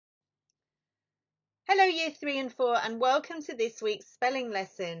Hello Year 3 and 4 and welcome to this week's spelling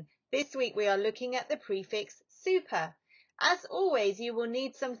lesson. This week we are looking at the prefix super. As always, you will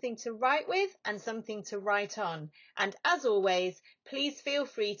need something to write with and something to write on. And as always, please feel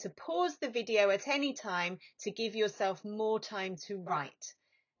free to pause the video at any time to give yourself more time to write.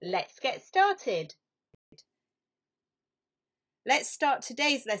 Let's get started. Let's start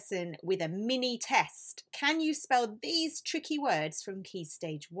today's lesson with a mini test. Can you spell these tricky words from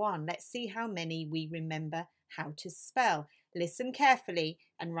Keystage 1? Let's see how many we remember how to spell. Listen carefully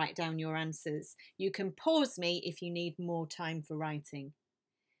and write down your answers. You can pause me if you need more time for writing.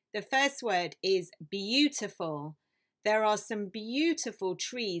 The first word is beautiful. There are some beautiful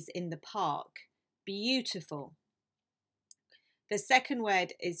trees in the park. Beautiful. The second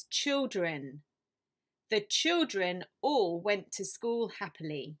word is children. The children all went to school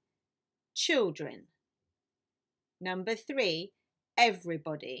happily. Children. Number 3,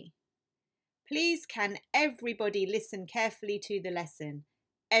 everybody. Please can everybody listen carefully to the lesson?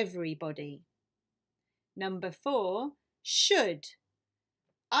 Everybody. Number 4, should.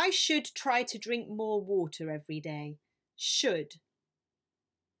 I should try to drink more water every day. Should.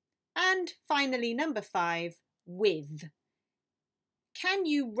 And finally, number 5, with. Can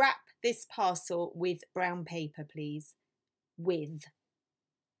you wrap this parcel with brown paper, please? With.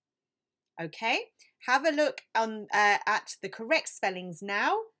 Okay, have a look at the correct spellings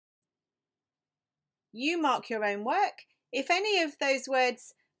now. You mark your own work. If any of those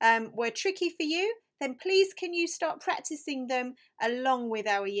words were tricky for you, then please can you start practicing them along with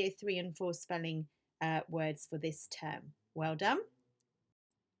our Year 3 and 4 spelling words for this term. Well done.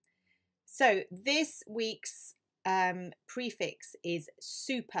 So this week's prefix is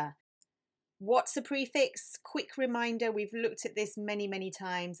super. What's a prefix? Quick reminder, we've looked at this many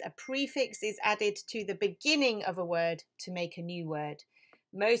times. A prefix is added to the beginning of a word to make a new word.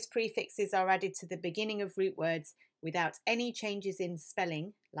 Most prefixes are added to the beginning of root words without any changes in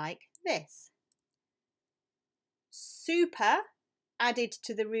spelling, like this. Super added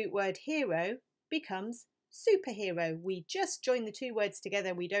to the root word hero becomes superhero. We just join the two words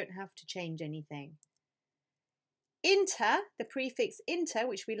together. We don't have to change anything. Inter, the prefix inter,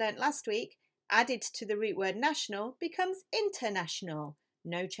 which we learnt last week, added to the root word national becomes international.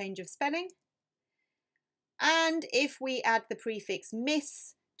 No change of spelling. And if we add the prefix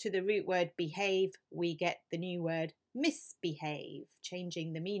miss to the root word behave, we get the new word misbehave,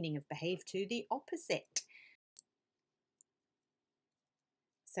 changing the meaning of behave to the opposite.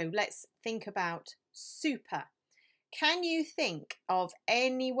 So let's think about super. Can you think of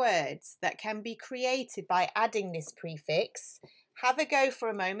any words that can be created by adding this prefix? Have a go for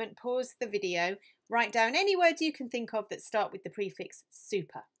a moment, pause the video, write down any words you can think of that start with the prefix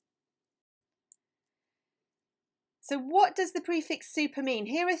super. So what does the prefix super mean?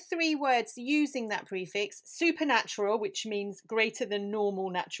 Here are 3 words using that prefix. Supernatural, which means greater than normal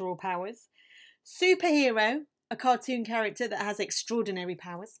natural powers. Superhero, a cartoon character that has extraordinary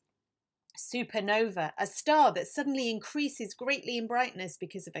powers. Supernova, a star that suddenly increases greatly in brightness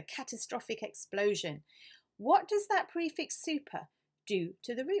because of a catastrophic explosion. What does that prefix super do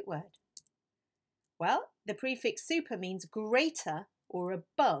to the root word? Well, the prefix super means greater or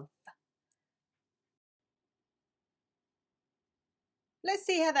above. Let's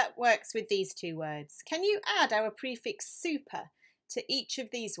see how that works with these 2 words. Can you add our prefix super to each of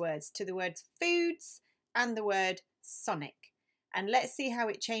these words, to the words foods and the word sonic? And let's see how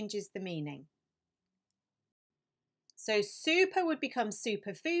it changes the meaning. So super would become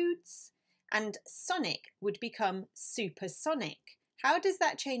superfoods and sonic would become supersonic. How does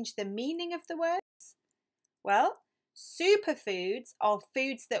that change the meaning of the words? Well, superfoods are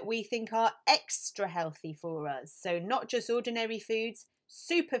foods that we think are extra healthy for us. So not just ordinary foods,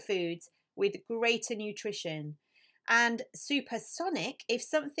 superfoods with greater nutrition. And supersonic, if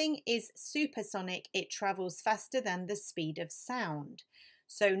something is supersonic, it travels faster than the speed of sound.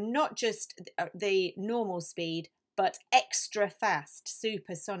 So not just the normal speed, but extra fast,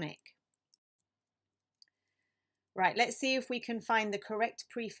 supersonic. Right, let's see if we can find the correct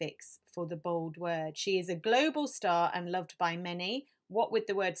prefix for the bold word. She is a global star and loved by many. What would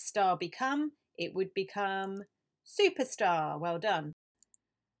the word star become? It would become superstar. Well done.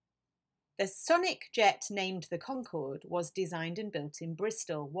 The sonic jet named the Concorde was designed and built in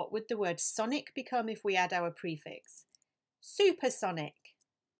Bristol. What would the word sonic become if we add our prefix? Supersonic.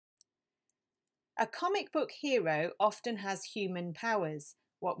 A comic book hero often has human powers.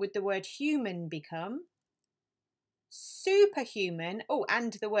 What would the word human become? Superhuman. Oh,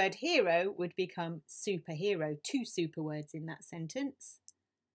 and the word hero would become superhero. 2 super words in that sentence.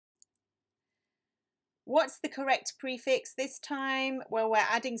 What's the correct prefix this time? Well, we're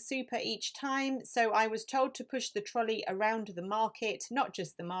adding super each time, so I was told to push the trolley around the market, not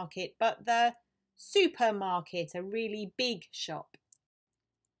just the market, but the supermarket, a really big shop.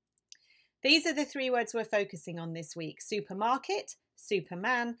 These are the 3 words we're focusing on this week: supermarket,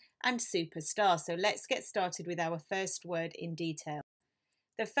 Superman, and superstar. So let's get started with our first word in detail.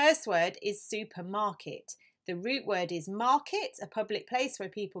 The first word is supermarket. The root word is market, a public place where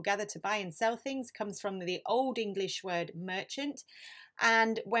people gather to buy and sell things. Comes from the Old English word merchant.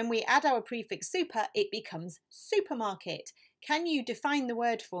 And when we add our prefix super, it becomes supermarket. Can you define the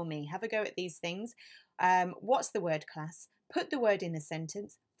word for me? Have a go at these things. What's the word class? Put the word in a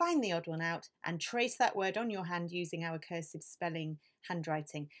sentence, find the odd one out, and trace that word on your hand using our cursive spelling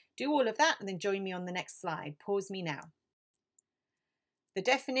handwriting. Do all of that and then join me on the next slide. Pause me now. The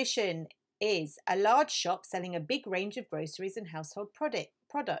definition is a large shop selling a big range of groceries and household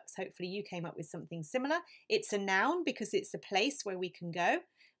products. Hopefully you came up with something similar. It's a noun because it's a place where we can go.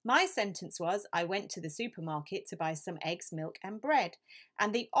 My sentence was, I went to the supermarket to buy some eggs, milk and bread.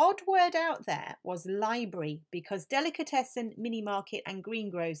 And the odd word out there was library, because delicatessen, mini market and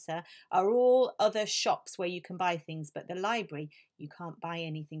greengrocer are all other shops where you can buy things, but the library you can't buy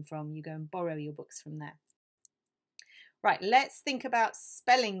anything from. You go and borrow your books from there. Right, let's think about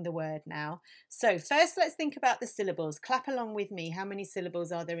spelling the word now. So first let's think about the syllables. Clap along with me. How many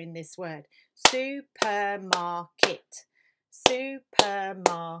syllables are there in this word? Supermarket.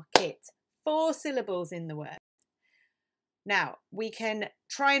 Supermarket. 4 syllables in the word. Now, we can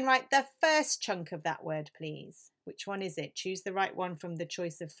try and write the first chunk of that word, please. Which one is it? Choose the right one from the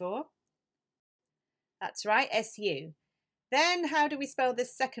choice of 4. That's right, S-U. Then how do we spell the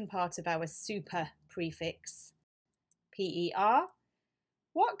second part of our super prefix? P-E-R.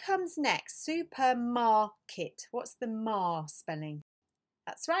 What comes next? Supermarket. What's the mar spelling?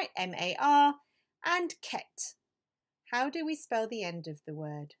 That's right, M-A-R. And ket. How do we spell the end of the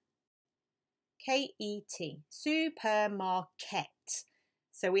word? K-E-T. Supermarket.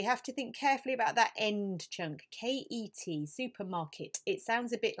 So we have to think carefully about that end chunk. K-E-T. Supermarket. It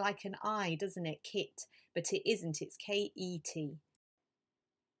sounds a bit like an I, doesn't it? Kit. But it isn't. It's K-E-T.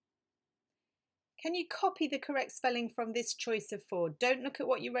 Can you copy the correct spelling from this choice of 4? Don't look at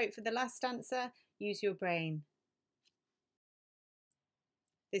what you wrote for the last answer. Use your brain.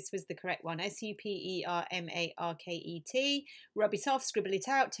 This was the correct one. S-U-P-E-R-M-A-R-K-E-T. Rub it off, scribble it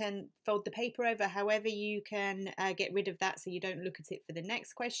out, and fold the paper over. However you can get rid of that so you don't look at it for the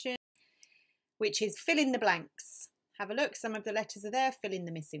next question, which is fill in the blanks. Have a look. Some of the letters are there. Fill in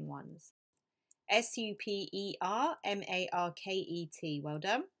the missing ones. S-U-P-E-R-M-A-R-K-E-T. Well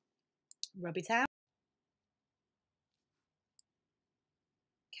done. Rub it out.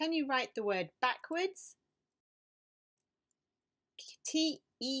 Can you write the word backwards?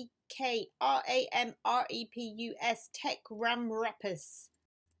 T-E-K-R-A-M-R-E-P-U-S, Tekramrapus.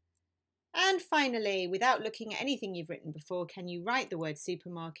 And finally, without looking at anything you've written before, can you write the word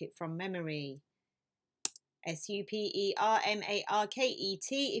supermarket from memory?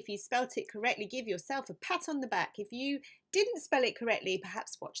 S-U-P-E-R-M-A-R-K-E-T. If you spelt it correctly, give yourself a pat on the back. If you didn't spell it correctly,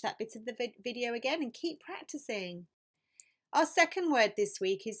 perhaps watch that bit of the video again and keep practicing. Our second word this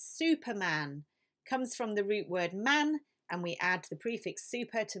week is Superman. Comes from the root word man, and we add the prefix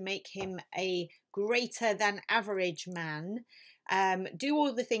super to make him a greater than average man. Do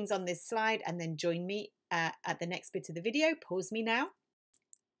all the things on this slide and then join me at the next bit of the video. Pause me now.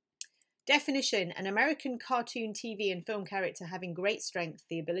 Definition: an American cartoon, TV and film character having great strength,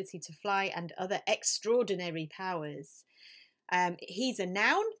 the ability to fly and other extraordinary powers. He's a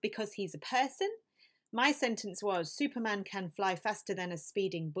noun because he's a person. My sentence was, Superman can fly faster than a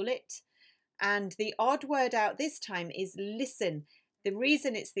speeding bullet. And the odd word out this time is listen. The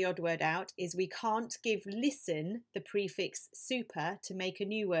reason it's the odd word out is we can't give listen the prefix super to make a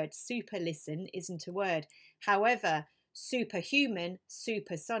new word. Super listen isn't a word. However, superhuman,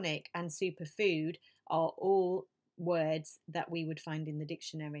 supersonic and superfood are all words that we would find in the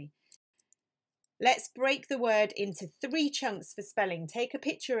dictionary. Let's break the word into 3 chunks for spelling. Take a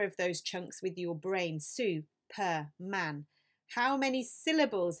picture of those chunks with your brain. Superman. How many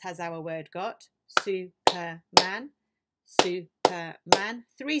syllables has our word got? Superman. Superman.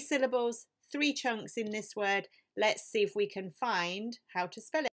 3 syllables, 3 chunks in this word. Let's see if we can find how to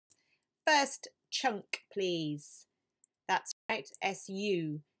spell it. First chunk, please. That's right,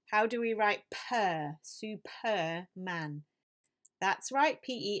 S-U. How do we write per? Superman. That's right,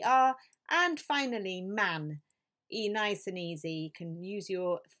 P-E-R. And finally, man. Nice and easy. You can use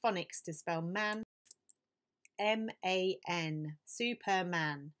your phonics to spell man. M-A-N.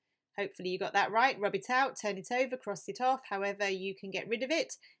 Superman. Hopefully you got that right. Rub it out, turn it over, cross it off, however you can get rid of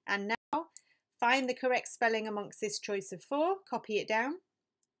it. And now Find the correct spelling amongst this choice of 4. Copy it down.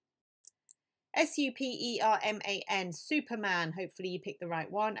 Superman, Superman. Hopefully you picked the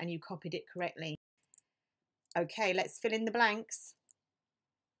right one and you copied it correctly. Okay, let's fill in the blanks.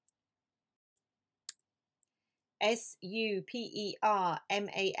 Superman,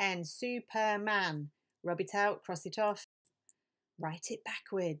 Superman. Rub it out, cross it off. Write it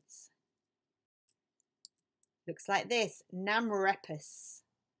backwards. Looks like this, Namrepus.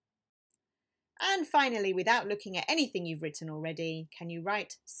 And finally, without looking at anything you've written already, can you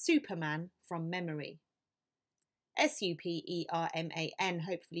write Superman from memory? Superman.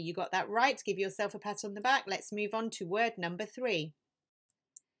 Hopefully you got that right. Give yourself a pat on the back. Let's move on to word number 3.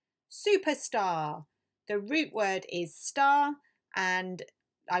 Superstar. The root word is star, and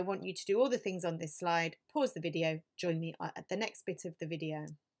I want you to do all the things on this slide. Pause the video. Join me at the next bit of the video.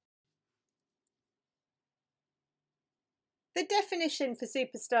 The definition for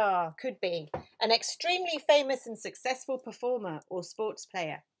superstar could be an extremely famous and successful performer or sports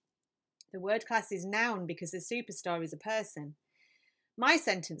player. The word class is noun because a superstar is a person. My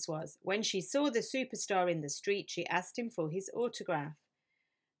sentence was, when she saw the superstar in the street, she asked him for his autograph.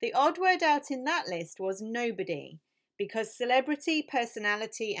 The odd word out in that list was nobody, because celebrity,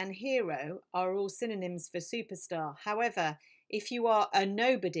 personality and hero are all synonyms for superstar. However, if you are a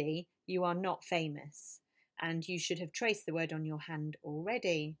nobody, you are not famous. And you should have traced the word on your hand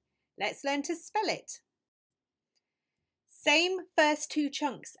already. Let's learn to spell it. Same first 2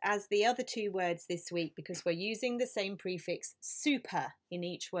 chunks as the other 2 words this week because we're using the same prefix super in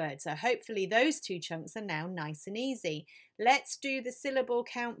each word. So hopefully those 2 chunks are now nice and easy. Let's do the syllable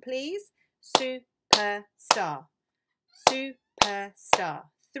count, please. Superstar. Superstar.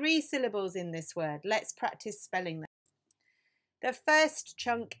 3 syllables in this word. Let's practice spelling them. The first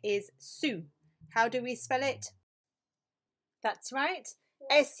chunk is su. How do we spell it? That's right,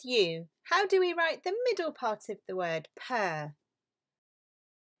 S-U. How do we write the middle part of the word, per?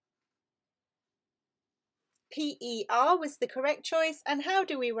 P-E-R was the correct choice. And how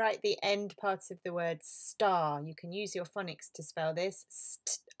do we write the end part of the word, star? You can use your phonics to spell this,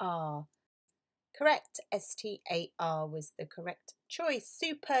 star. Correct, S-T-A-R was the correct choice,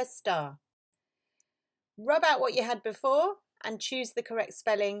 superstar. Rub out what you had before and choose the correct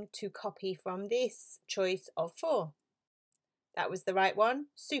spelling to copy from this choice of 4. That was the right one.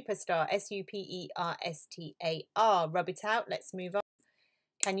 Superstar, S-U-P-E-R-S-T-A-R. Rub it out. Let's move on.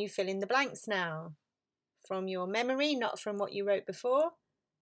 Can you fill in the blanks now? From your memory, not from what you wrote before.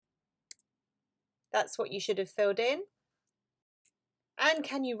 That's what you should have filled in. And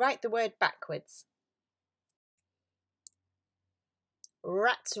can you write the word backwards?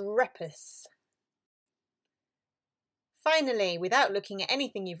 Ratrepus. Finally, without looking at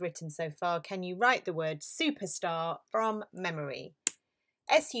anything you've written so far, can you write the word superstar from memory?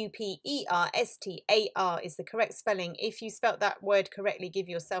 S-U-P-E-R-S-T-A-R is the correct spelling. If you spelt that word correctly, give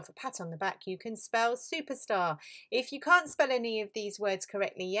yourself a pat on the back. You can spell superstar. If you can't spell any of these words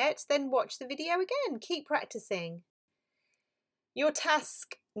correctly yet, then watch the video again. Keep practicing. Your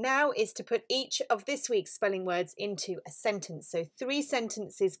task now is to put each of this week's spelling words into a sentence. So 3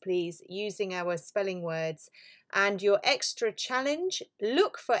 sentences, please, using our spelling words. And your extra challenge,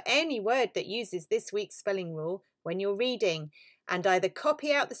 look for any word that uses this week's spelling rule when you're reading and either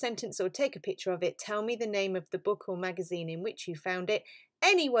copy out the sentence or take a picture of it. Tell me the name of the book or magazine in which you found it.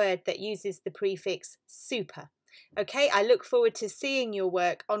 Any word that uses the prefix super. Okay, I look forward to seeing your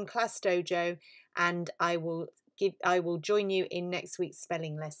work on Class Dojo, and I will join you in next week's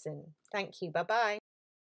spelling lesson. Thank you. Bye-bye.